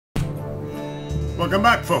Welcome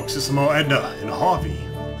back, folks. This is more Edna and Harvey.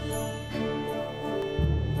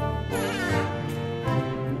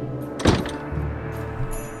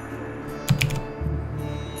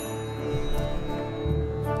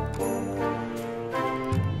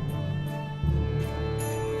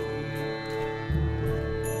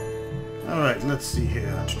 Alright, let's see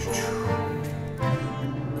here.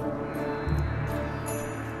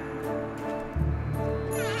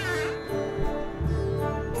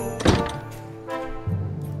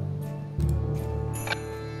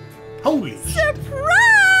 Holy surprise!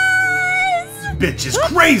 Bitch is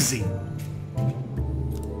crazy!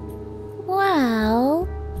 Well,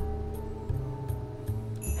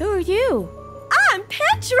 Who are you? I'm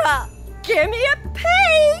Petra. Give me a P.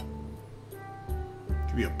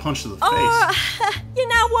 Give you a punch to the face. You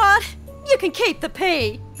know what? You can keep the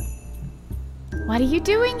P. What are you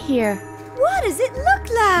doing here? What does it look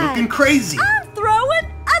like? Looking crazy. I'm throwing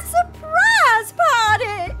a surprise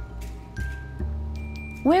party.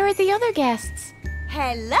 Where are the other guests?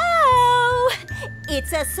 Hello!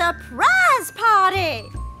 It's a surprise party!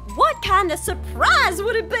 What kind of surprise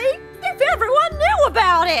would it be if everyone knew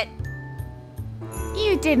about it?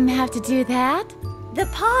 You didn't have to do that. The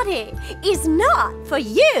party is not for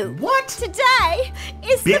you. What? Today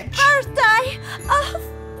is the Bitch. birthday of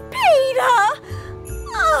Peter.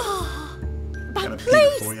 Oh, Got a but Peter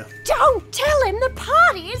please for ya. don't tell him the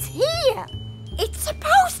party is here. It's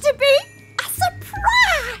supposed to be a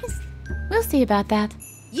surprise. We'll see about that.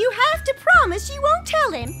 You have to promise you won't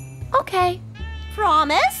tell him. Okay.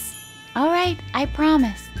 Promise? All right, I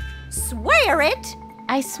promise. Swear it.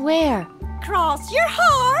 I swear. Cross your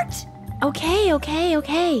heart. Okay.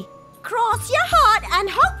 Cross your heart and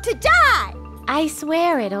hope to die. I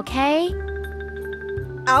swear it, okay?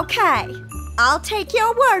 Okay, I'll take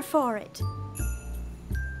your word for it.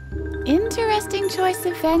 Interesting choice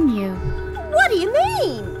of venue. What do you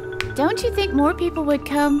mean? Don't you think more people would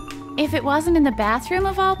come if it wasn't in the bathroom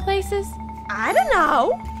of all places? I don't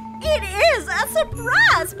know. It is a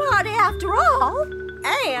surprise party after all.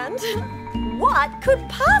 And what could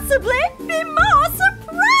possibly be more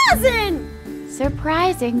surprising?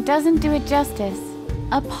 Surprising doesn't do it justice.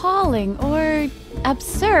 Appalling or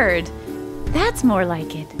absurd. That's more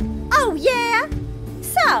like it. Oh, yeah?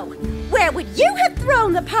 So, where would you have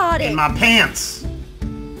thrown the party? In my pants.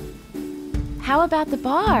 How about the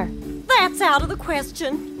bar? That's out of the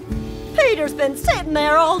question. Peter's been sitting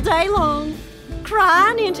there all day long,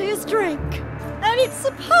 crying into his drink. And it's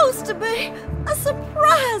supposed to be a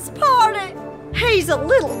surprise party. He's a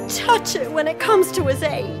little touchy when it comes to his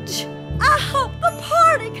age. I hope the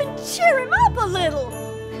party can cheer him up a little.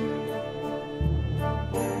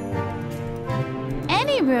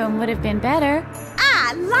 Any room would have been better.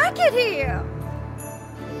 I like it here.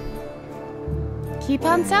 Keep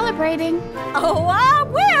on celebrating. Oh, I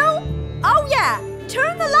will. Oh, yeah.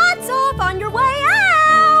 Turn the lights off on your way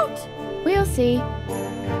out. We'll see.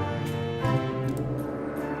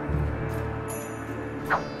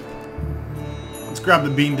 Let's grab the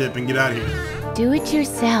bean dip and get out of here. Do it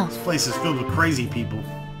yourself. This place is filled with crazy people.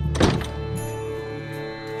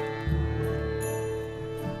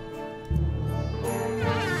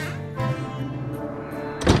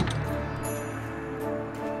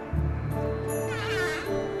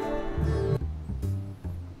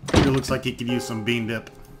 Peter looks like he could use some bean dip.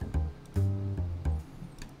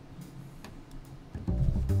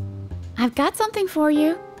 I've got something for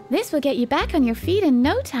you. This will get you back on your feet in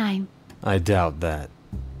no time. I doubt that.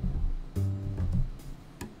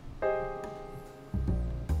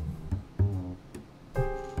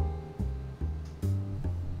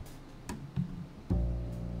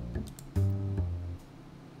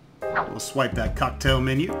 We'll swipe that cocktail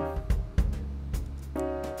menu.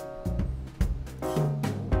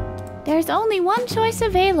 There's only one choice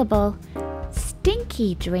available.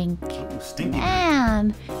 Stinky drink. Ooh, stinky.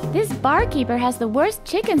 Man, this barkeeper has the worst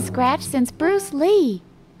chicken scratch since Bruce Lee.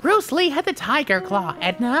 Bruce Lee had the tiger claw,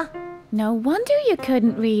 Edna. No wonder you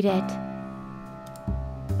couldn't read it.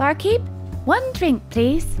 Barkeep, one drink,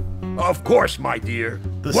 please. Of course, my dear.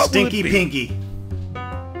 The What will it stinky be? pinky.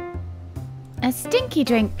 A stinky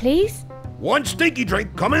drink, please. One stinky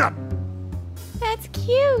drink coming up. That's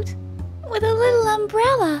cute. With a little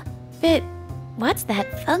umbrella. But what's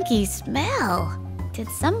that funky smell? Did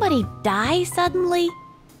somebody die suddenly?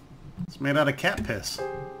 It's made out of cat piss.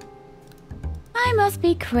 I must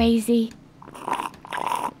be crazy.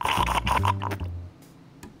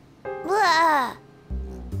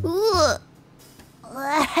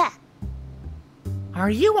 Are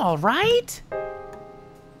you all right?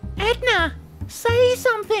 Edna, say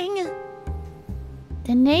something.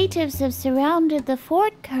 The natives have surrounded the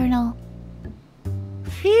fort, Colonel.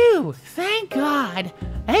 Phew, thank God.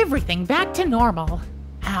 Everything back to normal.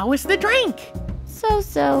 How is the drink?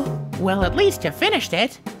 So. Well, at least you finished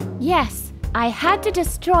it. Yes, I had to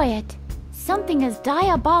destroy it. Something as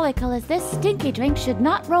diabolical as this stinky drink should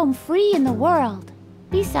not roam free in the world.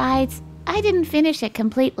 Besides, I didn't finish it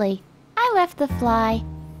completely. I left the fly.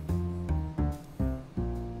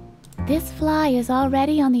 This fly is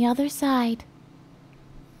already on the other side.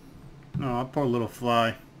 Oh, poor little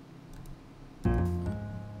fly.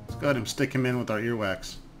 Let's go ahead and stick him in with our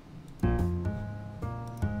earwax.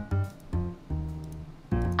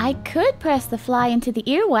 I could press the fly into the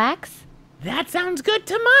earwax. That sounds good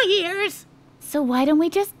to my ears. So why don't we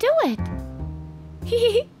just do it?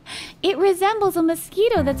 It resembles a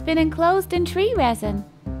mosquito that's been enclosed in tree resin.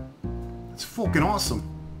 It's fucking awesome.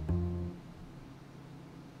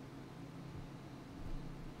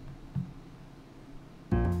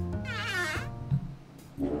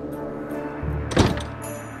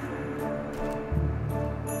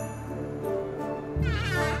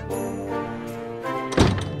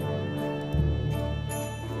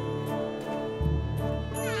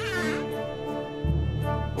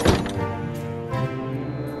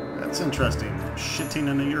 That's interesting. Shitting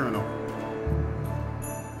in a urinal.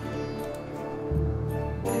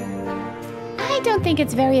 I don't think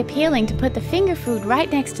it's very appealing to put the finger food right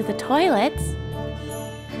next to the toilets.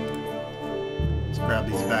 Let's grab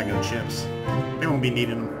these bag of chips. They won't be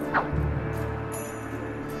needing them.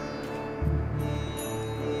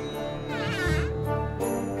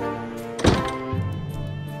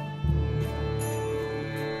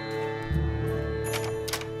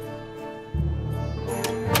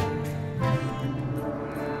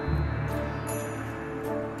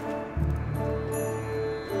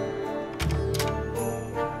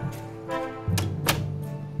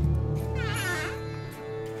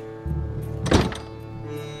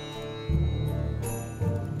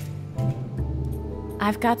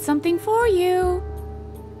 I've got something for you.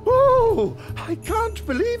 Oh, I can't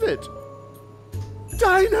believe it.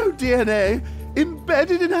 Dino DNA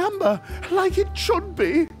embedded in amber, like it should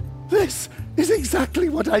be. This is exactly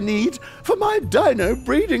what I need for my dino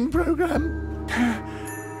breeding program.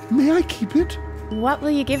 May I keep it? What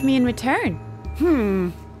will you give me in return?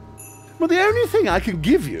 Well, the only thing I can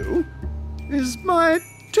give you is my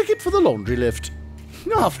ticket for the laundry lift.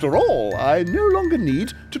 After all, I no longer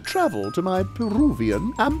need to travel to my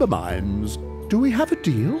Peruvian amber mines. Do we have a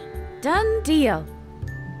deal? Done deal.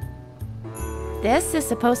 This is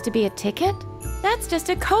supposed to be a ticket? That's just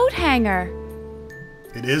a coat hanger.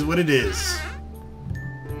 It is what it is.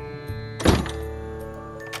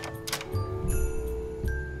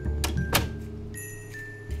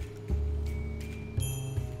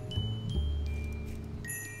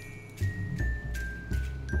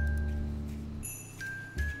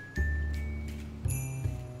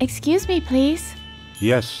 Excuse me, please.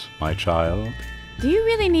 Yes, my child. Do you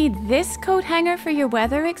really need this coat hanger for your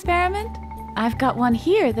weather experiment? I've got one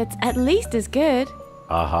here that's at least as good.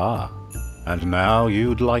 Aha. And now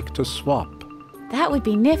you'd like to swap. That would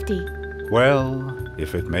be nifty. Well,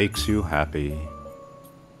 if it makes you happy.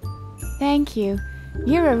 Thank you.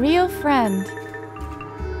 You're a real friend.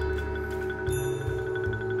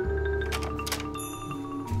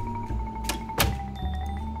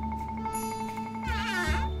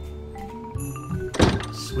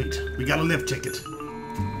 Sweet. We got a lift ticket.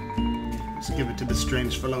 Let's give it to this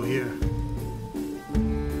strange fellow here.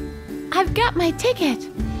 I've got my ticket.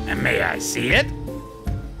 And may I see it?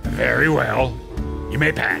 Very well. You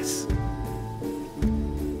may pass.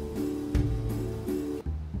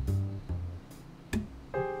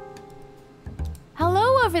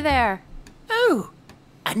 Hello over there. Oh,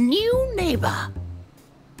 a new neighbor.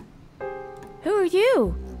 Who are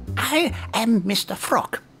you? I am Mr.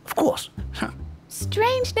 Frock, of course.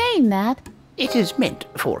 Strange name, that. It is meant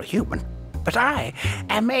for a human, but I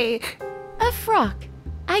am a... A frock.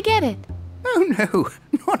 I get it. Oh, no,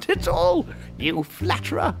 not at all, you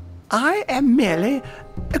flatterer. I am merely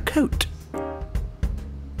a coat.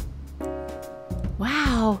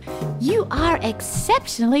 Wow, you are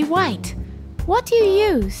exceptionally white. What do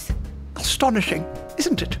you use? Astonishing,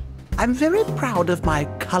 isn't it? I'm very proud of my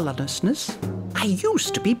colorlessness. I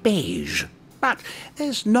used to be beige, but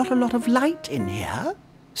there's not a lot of light in here,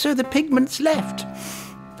 so the pigment's left,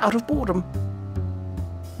 out of boredom.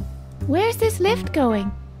 Where's this lift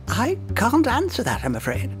going? I can't answer that, I'm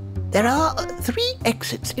afraid. There are 3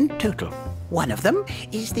 exits in total. One of them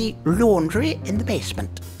is the laundry in the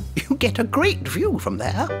basement. You get a great view from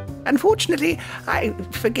there. Unfortunately, I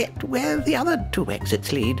forget where the other 2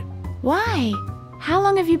 exits lead. Why? How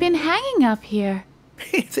long have you been hanging up here?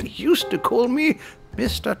 They used to call me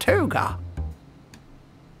Mr. Toga.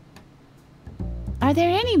 Are there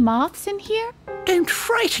any moths in here? Don't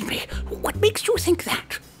frighten me. What makes you think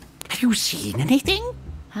that? Have you seen anything?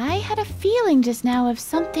 I had a feeling just now of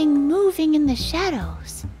something moving in the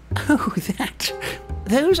shadows. Oh, that.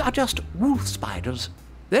 Those are just wolf spiders.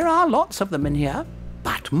 There are lots of them in here.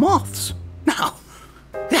 But moths? Now,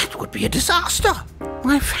 that would be a disaster.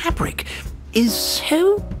 My fabric is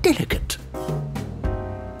so delicate.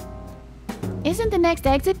 Isn't the next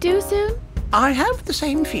exit due soon? I have the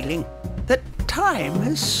same feeling that time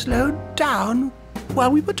has slowed down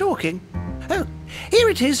while we were talking. Oh, here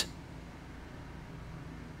it is.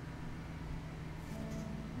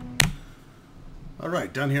 All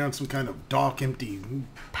right, down here on some kind of dark, empty,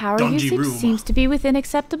 Power dungy usage room. seems to be within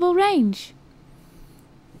acceptable range.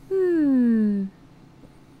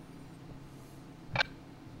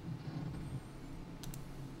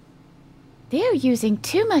 They're using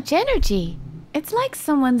too much energy. It's like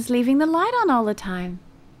someone's leaving the light on all the time.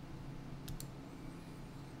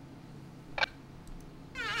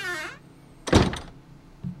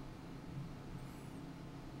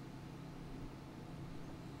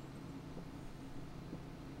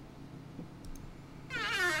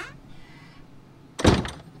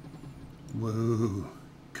 Whoa,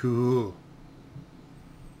 cool.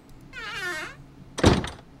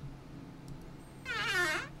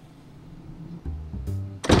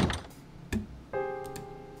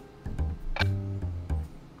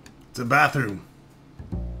 It's a bathroom.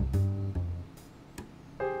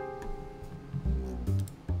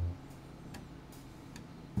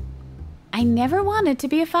 I never wanted to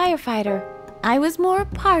be a firefighter. I was more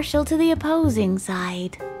partial to the opposing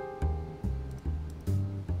side.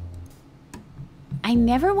 I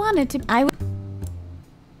never wanted to.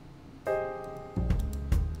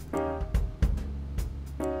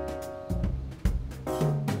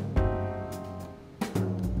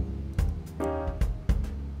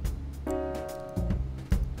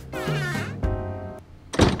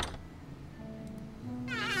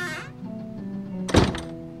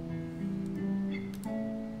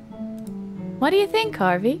 What do you think,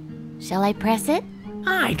 Harvey? Shall I press it?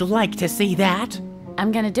 I'd like to see that.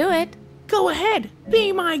 I'm gonna do it. Go ahead,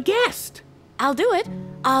 be my guest. I'll do it.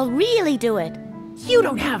 I'll really do it. You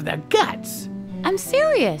don't have the guts. I'm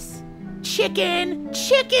serious. Chicken!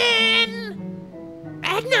 Chicken!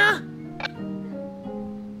 Edna!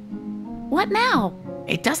 What now?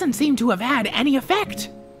 It doesn't seem to have had any effect.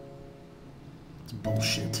 It's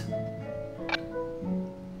bullshit.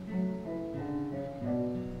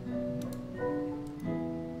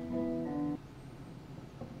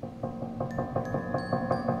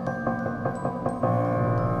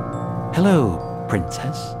 Hello,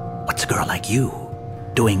 princess. What's a girl like you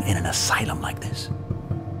doing in an asylum like this?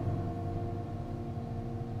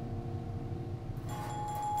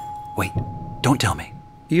 Wait, don't tell me.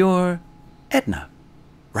 You're Edna,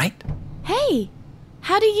 right? Hey,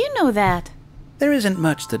 how do you know that? There isn't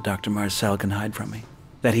much that Dr. Marcel can hide from me.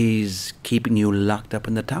 That he's keeping you locked up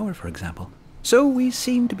in the tower, for example. So we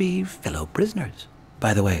seem to be fellow prisoners.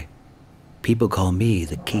 By the way, people call me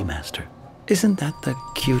the Keymaster. Isn't that the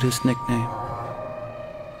cutest nickname?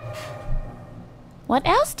 What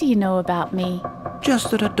else do you know about me?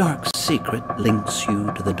 Just that a dark secret links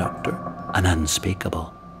you to the Doctor. An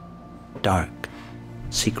unspeakable, dark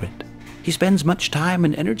secret. He spends much time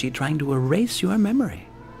and energy trying to erase your memory.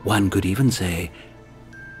 One could even say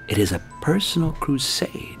it is a personal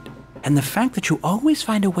crusade. And the fact that you always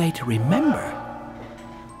find a way to remember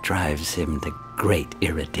drives him to great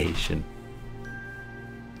irritation.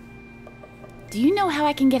 Do you know how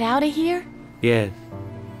I can get out of here? Yes,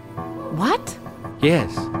 What?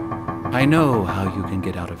 yes. I know how you can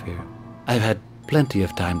get out of here. I've had plenty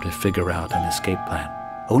of time to figure out an escape plan.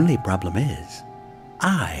 Only problem is,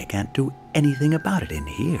 I can't do anything about it in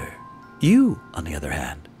here. You, on the other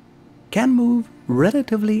hand, can move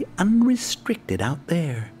relatively unrestricted out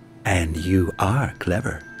there. And you are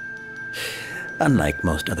clever. Unlike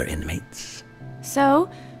most other inmates. So,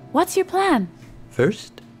 what's your plan?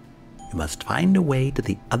 First, you must find a way to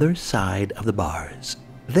the other side of the bars.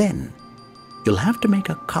 Then, you'll have to make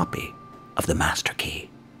a copy of the master key.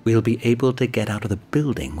 We'll be able to get out of the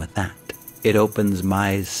building with that. It opens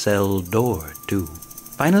my cell door, too.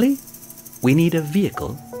 Finally, we need a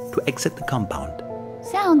vehicle to exit the compound.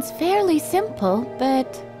 Sounds fairly simple,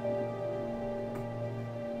 but...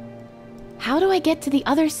 How do I get to the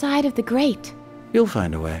other side of the grate? You'll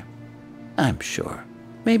find a way. I'm sure.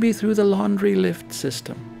 Maybe through the laundry lift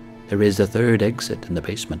system. There is a third exit in the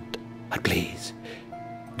basement. But please,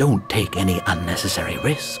 don't take any unnecessary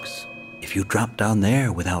risks. If you drop down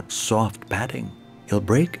there without soft padding, you'll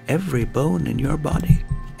break every bone in your body.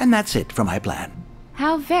 And that's it for my plan.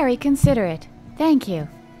 How very considerate. Thank you.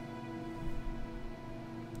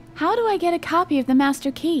 How do I get a copy of the Master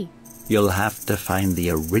Key? You'll have to find the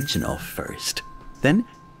original first. Then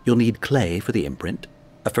you'll need clay for the imprint,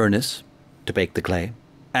 a furnace to bake the clay,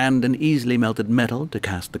 and an easily melted metal to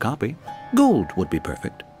cast the copy. Gold would be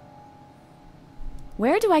perfect.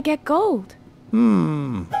 Where do I get gold?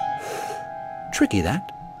 Tricky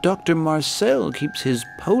that. Dr. Marcel keeps his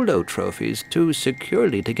polo trophies too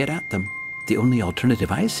securely to get at them. The only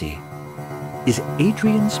alternative I see is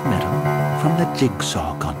Adrian's medal from the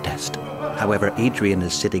jigsaw contest. However, Adrian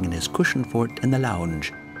is sitting in his cushion fort in the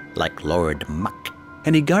lounge, like Lord Muck,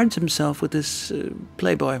 and he guards himself with this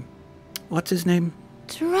playboy. What's his name?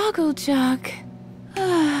 Drogglejug.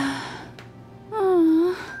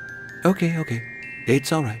 Okay.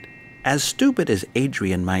 It's all right. As stupid as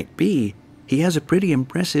Adrian might be, he has a pretty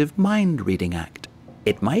impressive mind-reading act.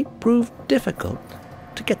 It might prove difficult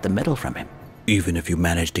to get the medal from him, even if you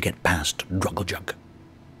manage to get past Drogglejug.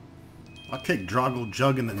 I'll kick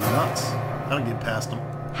Drogglejug in the nuts. That'll get past him.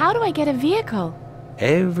 How do I get a vehicle?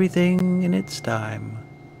 Everything in its time.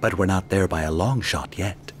 But we're not there by a long shot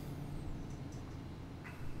yet.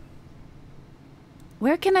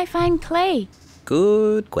 Where can I find clay?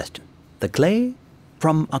 Good question. The clay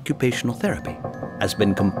from occupational therapy has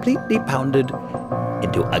been completely pounded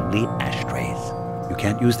into ugly ashtrays. You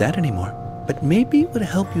can't use that anymore. But maybe it would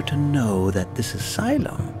help you to know that this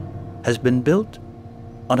asylum has been built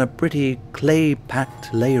on a pretty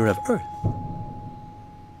clay-packed layer of earth.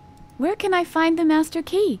 Where can I find the Master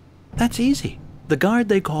Key? That's easy. The guard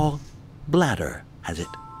they call Bladder has it.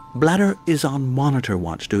 Bladder is on monitor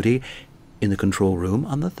watch duty in the control room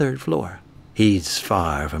on the 3rd floor. He's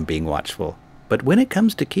far from being watchful, but when it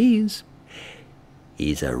comes to keys,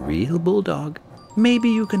 he's a real bulldog. Maybe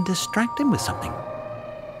you can distract him with something.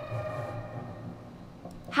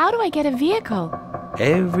 How do I get a vehicle?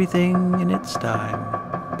 Everything in its time,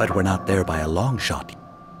 but we're not there by a long shot.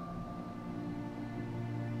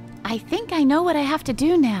 I think I know what I have to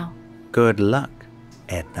do now. Good luck,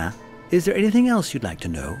 Edna. Is there anything else you'd like to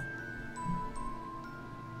know?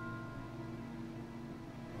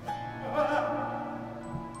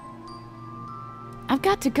 I've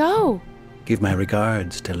got to go. Give my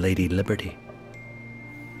regards to Lady Liberty.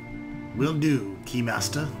 Will do,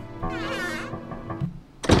 Keymaster.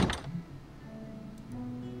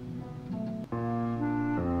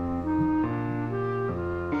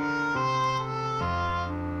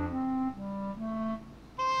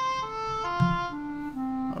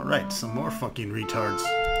 Alright, some more fucking retards.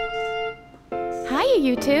 Hiya,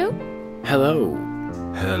 you two. Hello.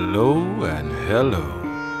 Hello and hello.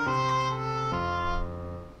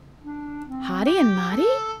 Hottie and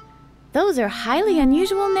Mottie? Those are highly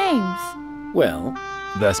unusual names. Well,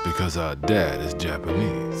 That's because our dad is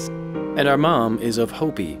Japanese. and our mom is of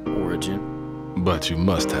Hopi origin. But you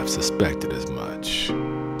must have suspected as much.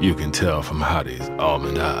 You can tell from Hottie's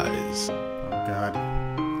almond eyes. Oh god.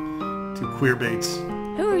 2 queer baits.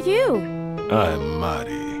 Who are you? I'm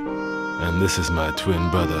Marty, and this is my twin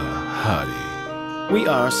brother, Hottie. We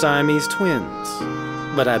are Siamese twins,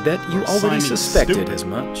 but I bet you already Siamese suspected stupid. as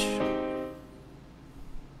much.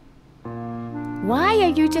 Why are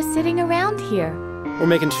you just sitting around here? We're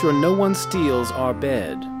making sure no one steals our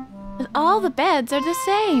bed. But all the beds are the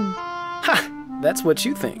same. Ha! That's what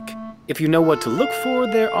you think. If you know what to look for,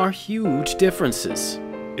 there are huge differences.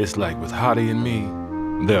 It's like with Hottie and me,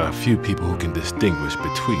 there are few people who can distinguish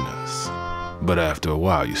between us. But after a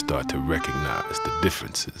while, you start to recognize the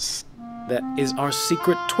differences. That is our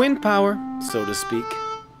secret twin power, so to speak.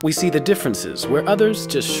 We see the differences where others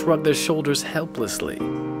just shrug their shoulders helplessly.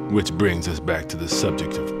 Which brings us back to the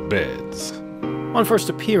subject of beds. On first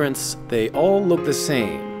appearance, they all look the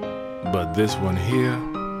same. But this one here,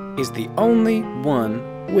 Is the only one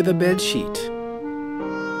with a bed sheet.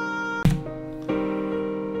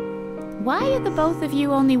 Why are the both of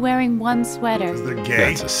you only wearing one sweater? They're gay.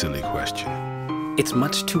 that's a silly question. It's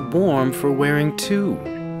much too warm for wearing two.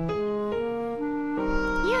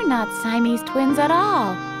 You're not Siamese twins at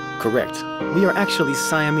all. Correct. We are actually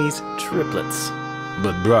Siamese triplets.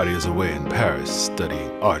 But Brody is away in Paris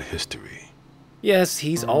studying art history. Yes,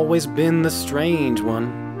 he's always been the strange one.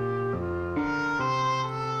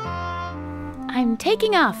 I'm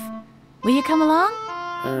taking off. Will you come along?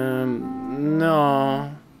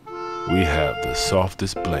 No. We have the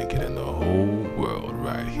softest blanket in the whole world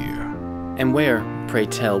right here. And where, pray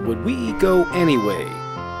tell, would we go anyway?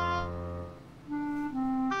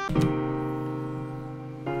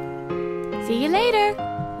 See you later.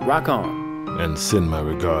 Rock on. And send my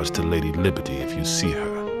regards to Lady Liberty if you see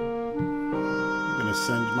her. I'm gonna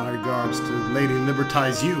send my regards to Lady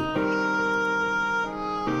Libertize You.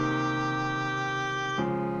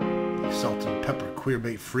 Salt and pepper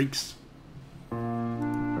queerbait freaks.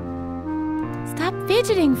 Stop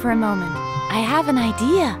fidgeting for a moment. I have an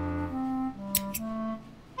idea.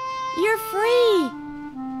 You're free!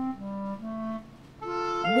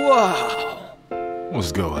 Whoa!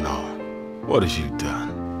 What's going on? What have you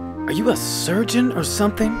done? Are you a surgeon or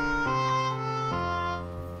something?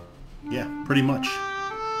 Yeah, pretty much.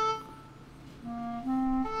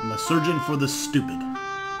 I'm a surgeon for the stupid.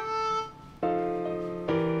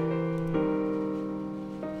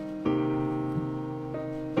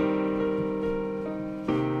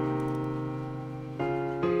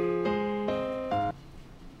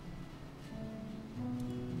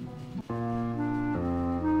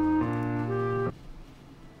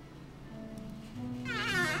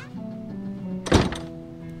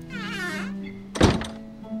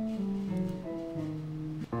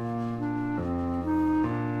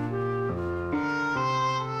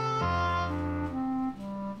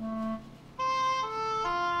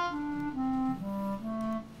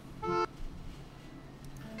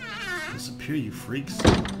 Disappear, you freaks.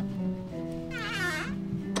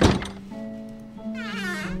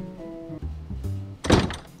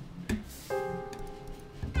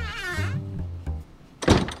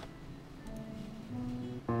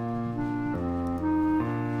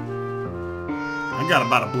 I got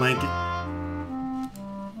about a blanket.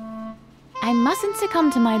 I mustn't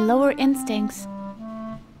succumb to my lower instincts.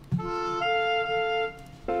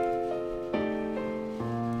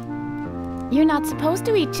 You're not supposed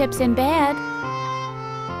to eat chips in bed.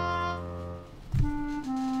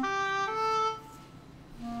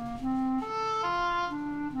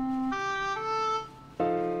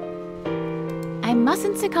 I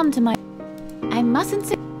mustn't succumb to my...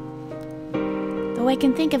 Though I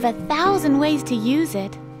can think of 1,000 ways to use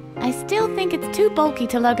it, I still think it's too bulky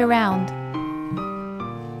to lug around.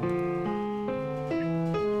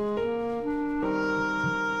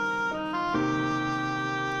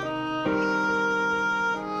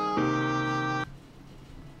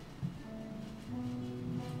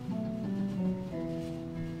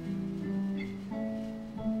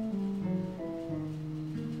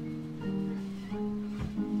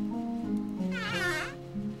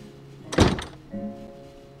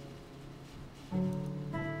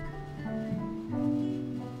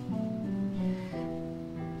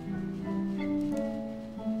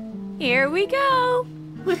 Here we go!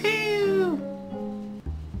 Woohoo!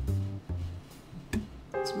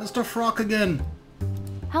 It's Mr. Frock again.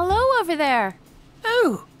 Hello over there.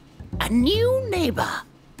 Oh, a new neighbor.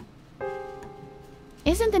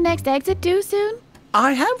 Isn't the next exit due soon?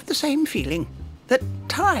 I have the same feeling that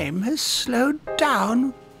time has slowed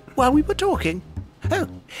down while we were talking. Oh,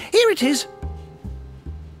 here it is.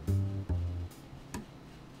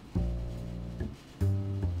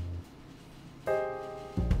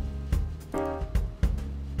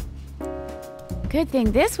 Good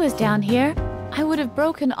thing this was down here. I would have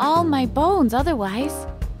broken all my bones otherwise.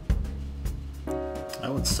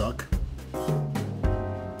 That would suck.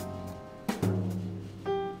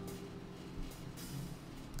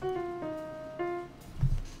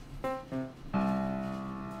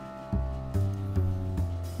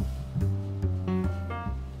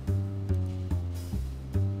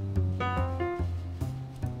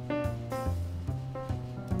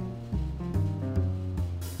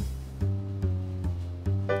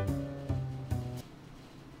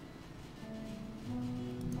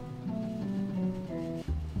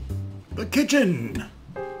 The kitchen!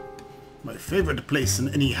 My favorite place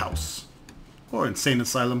in any house. Or insane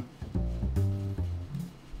asylum.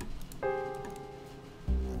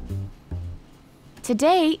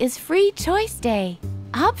 Today is free choice day.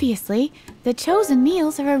 Obviously, the chosen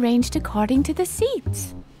meals are arranged according to the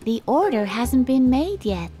seats. The order hasn't been made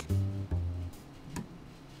yet.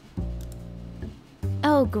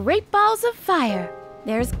 Oh, great balls of fire.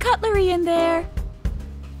 There's cutlery in there.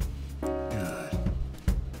 God.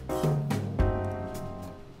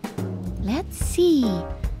 Let's see.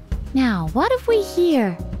 Now, what have we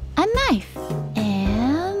here? A knife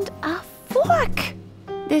and a fork.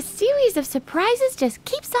 This series of surprises just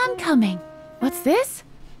keeps on coming. What's this?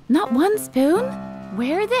 Not one spoon?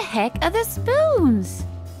 Where the heck are the spoons?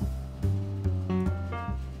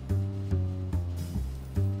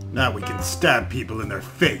 Now we can stab people in their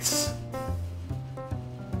face.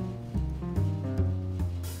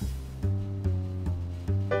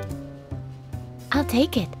 I'll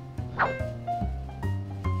take it.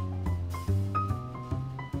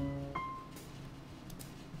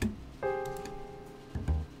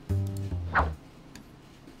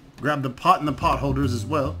 Grab the pot and the pot holders as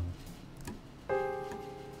well.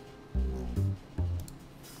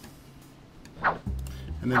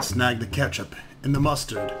 And then snag the ketchup and the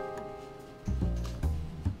mustard.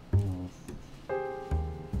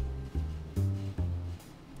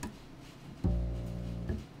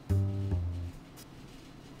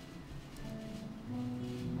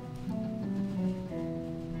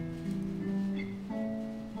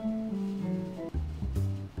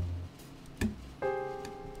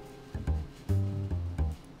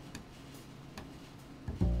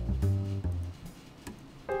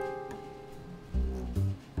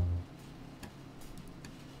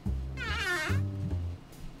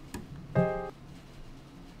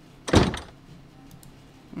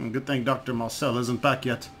 Good thing Dr. Marcel isn't back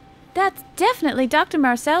yet. That's definitely Dr.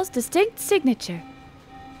 Marcel's distinct signature.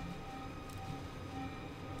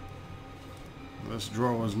 This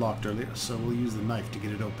drawer was locked earlier, so we'll use the knife to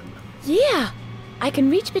get it open. Yeah, I can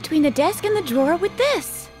reach between the desk and the drawer with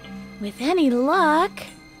this. With any luck...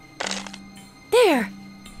 There!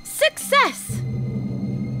 Success!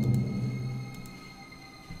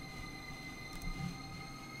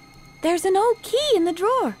 There's an old key in the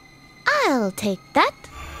drawer. I'll take that.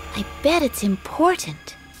 I bet it's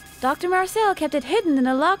important. Dr. Marcel kept it hidden in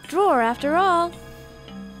a locked drawer after all.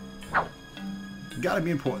 Gotta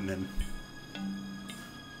be important then.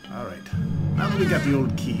 Alright, now that we got the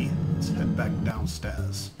old key, let's head back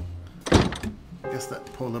downstairs. Guess that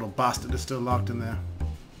poor little bastard is still locked in there.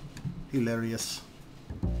 Hilarious.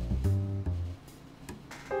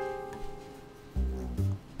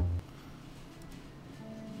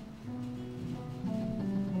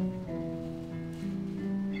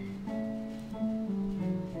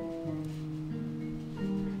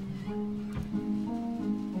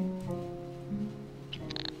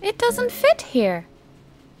 It doesn't fit here.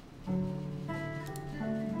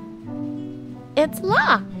 It's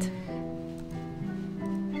locked.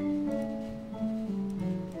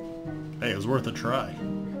 Hey, it was worth a try.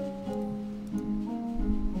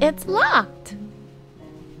 It's locked.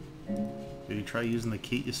 Did you try using the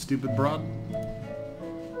key, you stupid broad?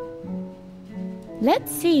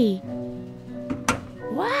 Let's see.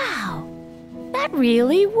 Wow, that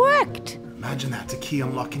really worked. Imagine that's a key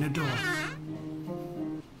unlocking a door.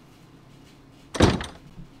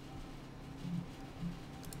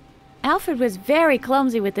 Alfred was very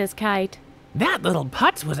clumsy with this kite. That little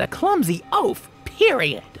putz was a clumsy oaf,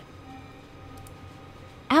 period.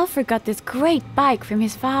 Alfred got this great bike from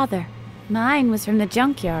his father. Mine was from the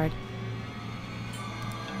junkyard.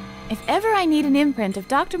 If ever I need an imprint of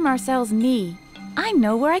Dr. Marcel's knee, I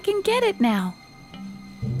know where I can get it now.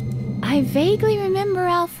 I vaguely remember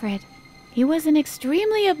Alfred. He was an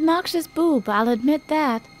extremely obnoxious boob, I'll admit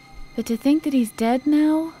that. But to think that he's dead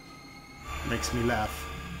now... Makes me laugh.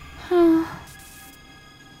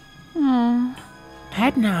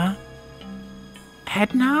 Edna?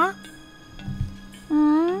 Edna?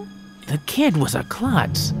 The kid was a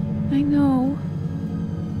klutz. I know.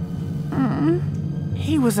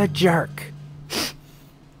 He was a jerk.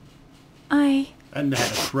 And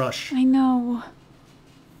had a crush. I know.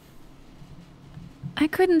 I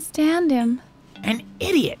couldn't stand him. An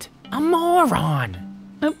idiot. A moron.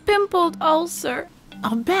 A pimpled ulcer.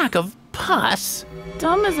 A bag of pus.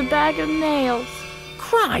 Dumb as a bag of nails.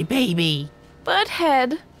 Cry baby.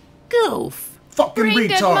 Butthead. Goof. Fucking Brain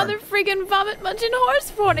dead retard. mother friggin' vomit munching horse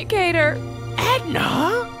fornicator.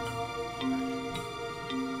 Edna?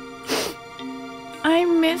 I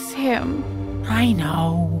miss him. I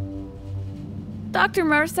know. Dr.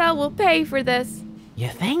 Marcel will pay for this. You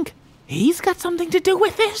think? He's got something to do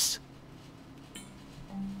with this?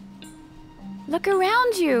 Look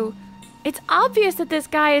around you. It's obvious that this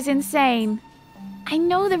guy is insane. I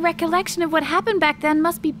know the recollection of what happened back then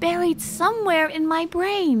must be buried somewhere in my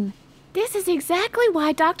brain. This is exactly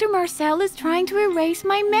why Dr. Marcel is trying to erase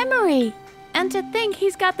my memory. And to think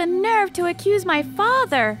he's got the nerve to accuse my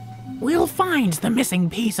father. We'll find the missing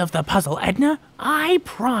piece of the puzzle, Edna. I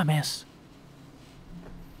promise.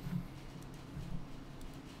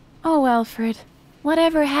 Oh, Alfred.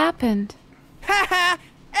 Whatever happened? Ha ha!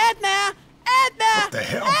 Edna! Edna! What the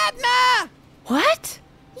hell? Edna! What?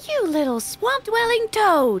 You little swamp-dwelling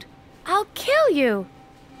toad! I'll kill you!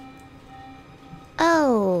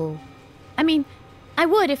 Oh. I mean, I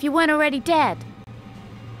would if you weren't already dead.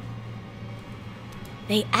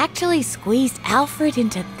 They actually squeezed Alfred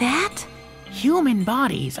into that? Human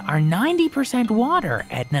bodies are 90% water,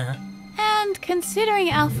 Edna. And considering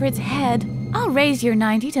Alfred's head, I'll raise your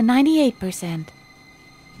 90 to 98%.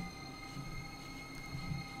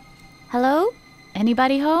 Hello?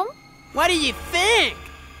 Anybody home? What do you think?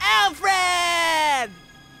 Alfred!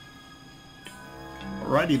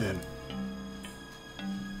 Alrighty then.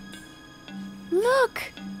 Look,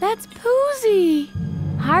 that's Poozy.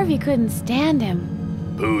 Harvey couldn't stand him.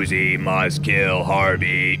 Poozy must kill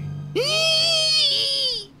Harvey.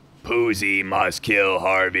 Poozy must kill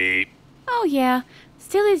Harvey. Oh yeah,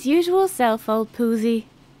 still his usual self, old Poozy.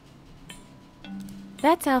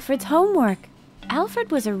 That's Alfred's homework.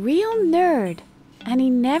 Alfred was a real nerd, and he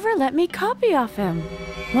never let me copy off him.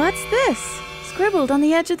 What's this? Scribbled on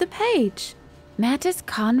the edge of the page. Mattis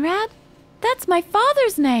Conrad? That's my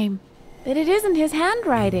father's name, but it isn't his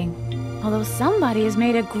handwriting. Although somebody has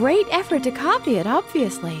made a great effort to copy it,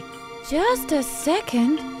 obviously. Just a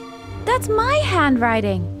second. That's my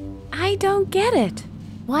handwriting. I don't get it.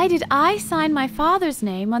 Why did I sign my father's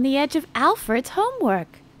name on the edge of Alfred's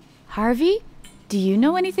homework? Harvey, do you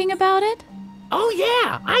know anything about it? Oh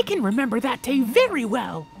yeah, I can remember that day very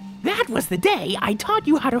well. That was the day I taught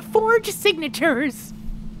you how to forge signatures.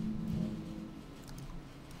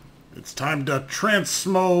 It's time to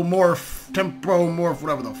transmomorph, temporomorph,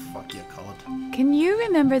 whatever the fuck you call it. Can you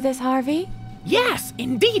remember this, Harvey? Yes,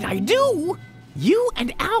 indeed I do. You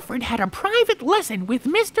and Alfred had a private lesson with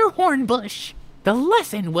Mr. Hornbush. The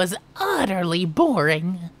lesson was utterly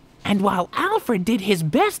boring. And while Alfred did his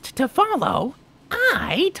best to follow,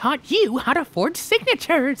 I taught you how to forge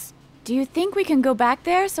signatures. Do you think we can go back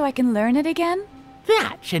there so I can learn it again?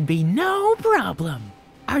 That should be no problem.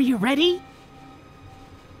 Are you ready?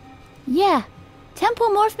 Yeah.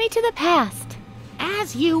 Tempomorph me to the past.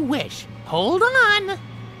 As you wish. Hold on.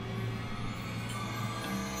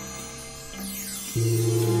 Here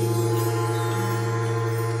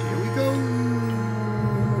we go.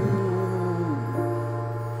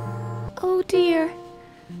 Oh dear.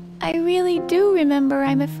 I really do remember,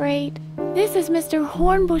 I'm afraid. This is Mr.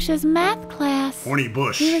 Hornbush's math class. Horny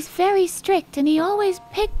Bush. He was very strict and he always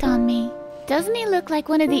picked on me. Doesn't he look like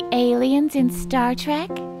one of the aliens in Star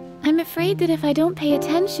Trek? I'm afraid that if I don't pay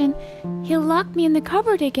attention, he'll lock me in the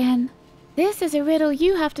cupboard again. This is a riddle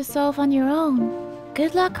you have to solve on your own.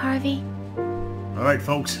 Good luck, Harvey. Alright,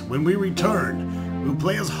 folks, when we return, we'll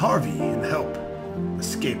play as Harvey and help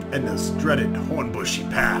escape Edna's dreaded Hornbushy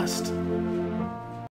past.